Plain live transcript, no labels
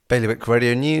Bailiwick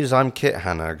Radio News, I'm Kit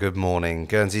Hanna. Good morning.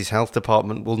 Guernsey's Health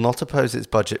Department will not oppose its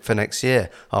budget for next year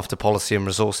after Policy and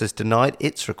Resources denied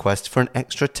its request for an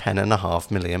extra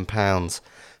 £10.5 million.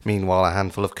 Meanwhile, a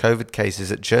handful of COVID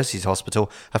cases at Jersey's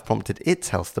hospital have prompted its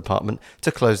health department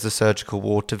to close the surgical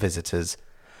ward to visitors.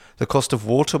 The cost of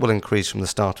water will increase from the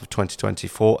start of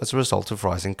 2024 as a result of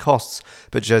rising costs,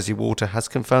 but Jersey Water has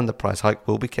confirmed the price hike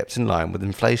will be kept in line with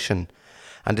inflation.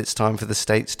 And it's time for the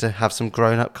states to have some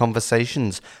grown-up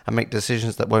conversations and make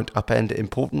decisions that won't upend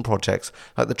important projects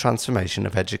like the transformation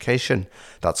of education.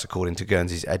 That's according to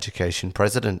Guernsey's education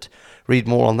president. Read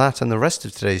more on that and the rest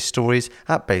of today's stories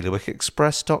at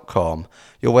bailiwickexpress.com.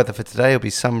 Your weather for today will be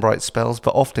some bright spells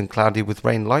but often cloudy with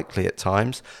rain likely at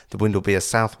times. The wind will be a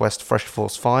southwest fresh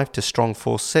force 5 to strong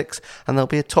force 6 and there'll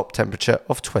be a top temperature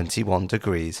of 21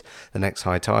 degrees. The next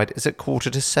high tide is at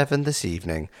 6:45 this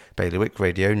evening. Bailiwick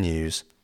Radio News.